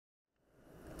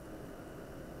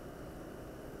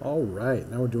All right,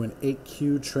 now we're doing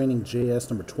 8Q training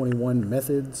JS number 21,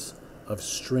 methods of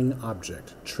string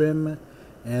object, trim,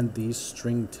 and the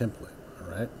string template.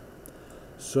 All right,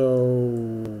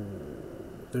 so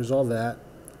there's all that,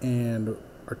 and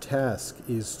our task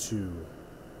is to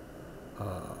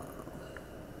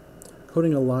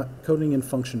coding in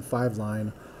function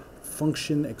 5-line.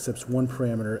 Function accepts one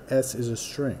parameter. S is a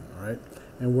string. All right,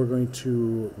 and we're going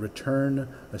to return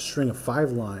a string of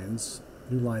 5 lines.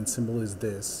 New line symbol is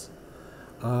this.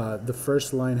 The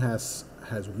first line has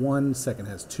 1, second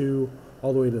has 2,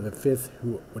 all the way to the 5th,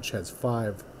 which has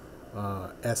 5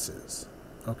 S's.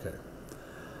 Okay.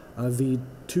 The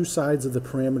two sides of the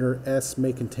parameter S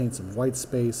may contain some white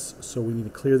space, so we need to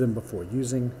clear them before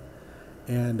using.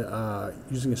 And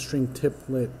using a string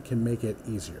template can make it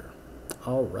easier.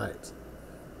 All right.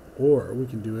 Or we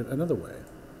can do it another way.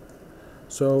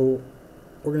 So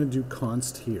we're going to do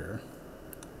const here.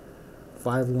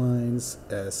 5 lines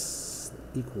S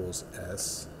equals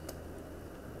S,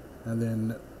 and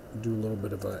then do a little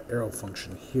bit of an arrow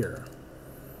function here.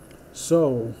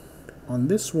 So on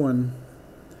this one,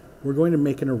 we're going to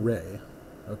make an array,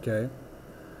 okay?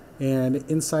 And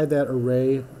inside that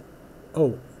array,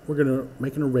 we're going to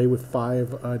make an array with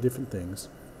 5 different things,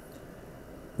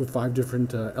 with 5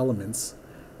 different elements.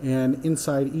 And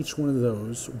inside each one of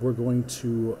those, we're going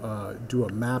to do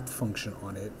a map function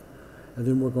on it. And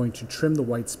then we're going to trim the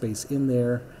white space in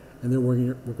there, and then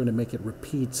we're going to make it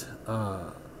repeat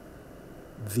the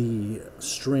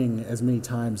string as many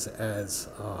times as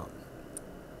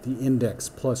the index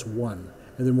plus 1,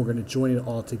 and then we're going to join it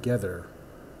all together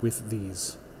with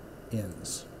these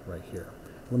ends right here.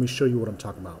 Let me show you what I'm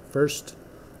talking about. First,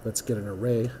 let's get an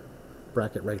array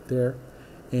bracket right there,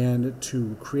 and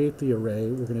to create the array,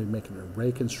 we're going to make an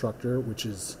array constructor, which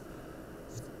is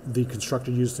the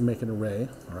constructor used to make an array.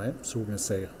 All right, so we're going to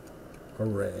say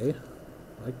array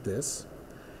like this,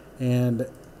 and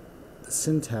the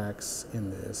syntax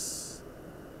in this,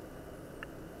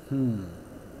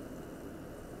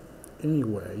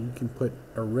 anyway, you can put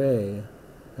array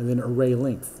and then array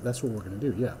length. That's what we're going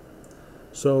to do, yeah.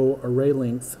 So array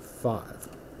length 5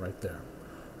 right there.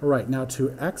 All right, now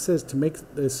to make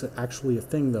this actually a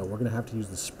thing, though, we're going to have to use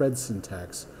the spread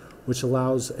syntax, which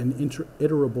allows an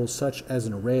iterable such as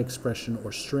an array expression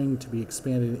or string to be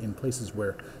expanded in places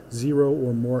where 0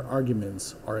 or more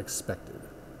arguments are expected.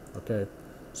 Okay,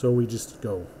 so we just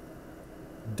go ...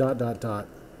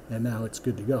 and now it's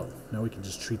good to go. Now we can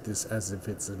just treat this as if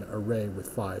it's an array with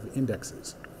 5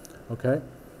 indexes. Okay,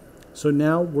 so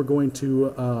now we're going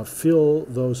to fill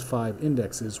those 5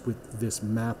 indexes with this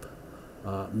map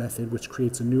method, which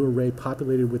creates a new array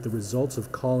populated with the results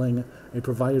of calling a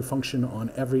provided function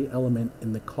on every element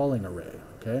in the calling array.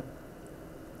 Okay,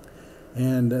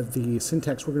 and the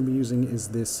syntax we're going to be using is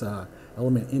this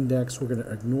element index. We're going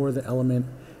to ignore the element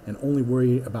and only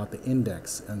worry about the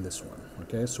index in this one.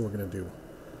 Okay, so we're going to do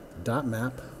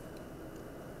 .map,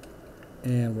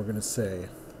 and we're going to say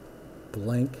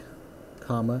blank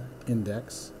comma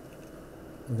index,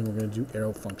 and then we're going to do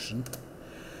arrow function.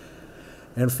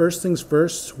 And first things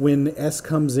first, when S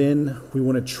comes in, we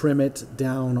want to trim it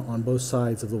down on both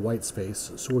sides of the white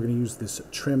space. So we're going to use this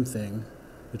trim thing.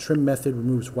 The trim method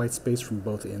removes white space from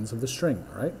both ends of the string,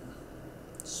 all right?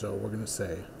 So we're going to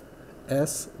say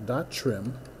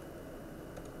s.trim,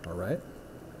 all right?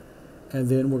 And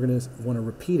then we're going to want to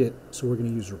repeat it. So we're going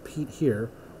to use repeat here,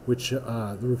 which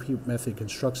the repeat method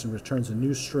constructs and returns a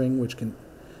new string which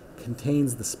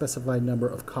contains the specified number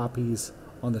of copies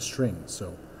on the string.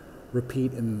 So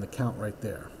repeat and then the count right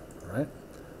there. All right,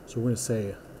 so we're going to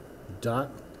say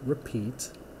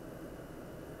 .repeat,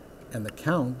 and the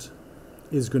count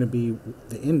is going to be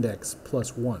the index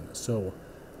plus 1. So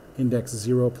index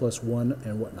 0 plus 1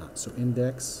 and whatnot. So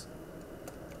index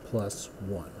plus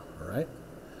 1. All right,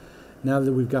 now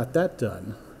that we've got that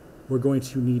done, we're going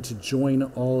to need to join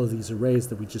all of these arrays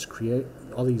that we just create,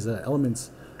 all these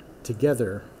elements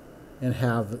together, and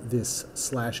have this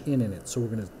 /in in it. So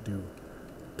we're going to do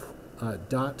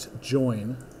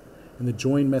 .join, and the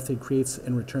join method creates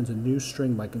and returns a new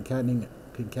string by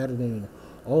concatenating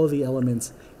all of the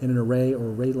elements in an array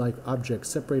or array-like object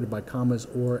separated by commas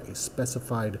or a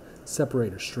specified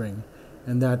separator string,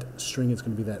 and that string is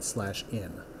going to be that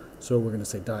 /in. So we're going to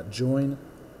say .join.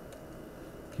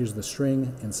 Here's the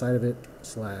string inside of it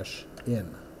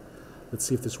 /in. Let's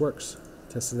see if this works.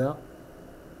 Test it out.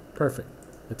 Perfect.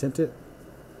 Attempt it.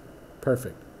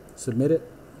 Perfect. Submit it.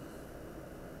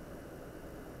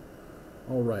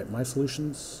 All right, my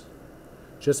solutions,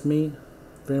 just me,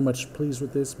 very much pleased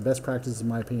with this, best practice in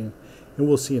my opinion, and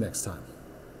we'll see you next time.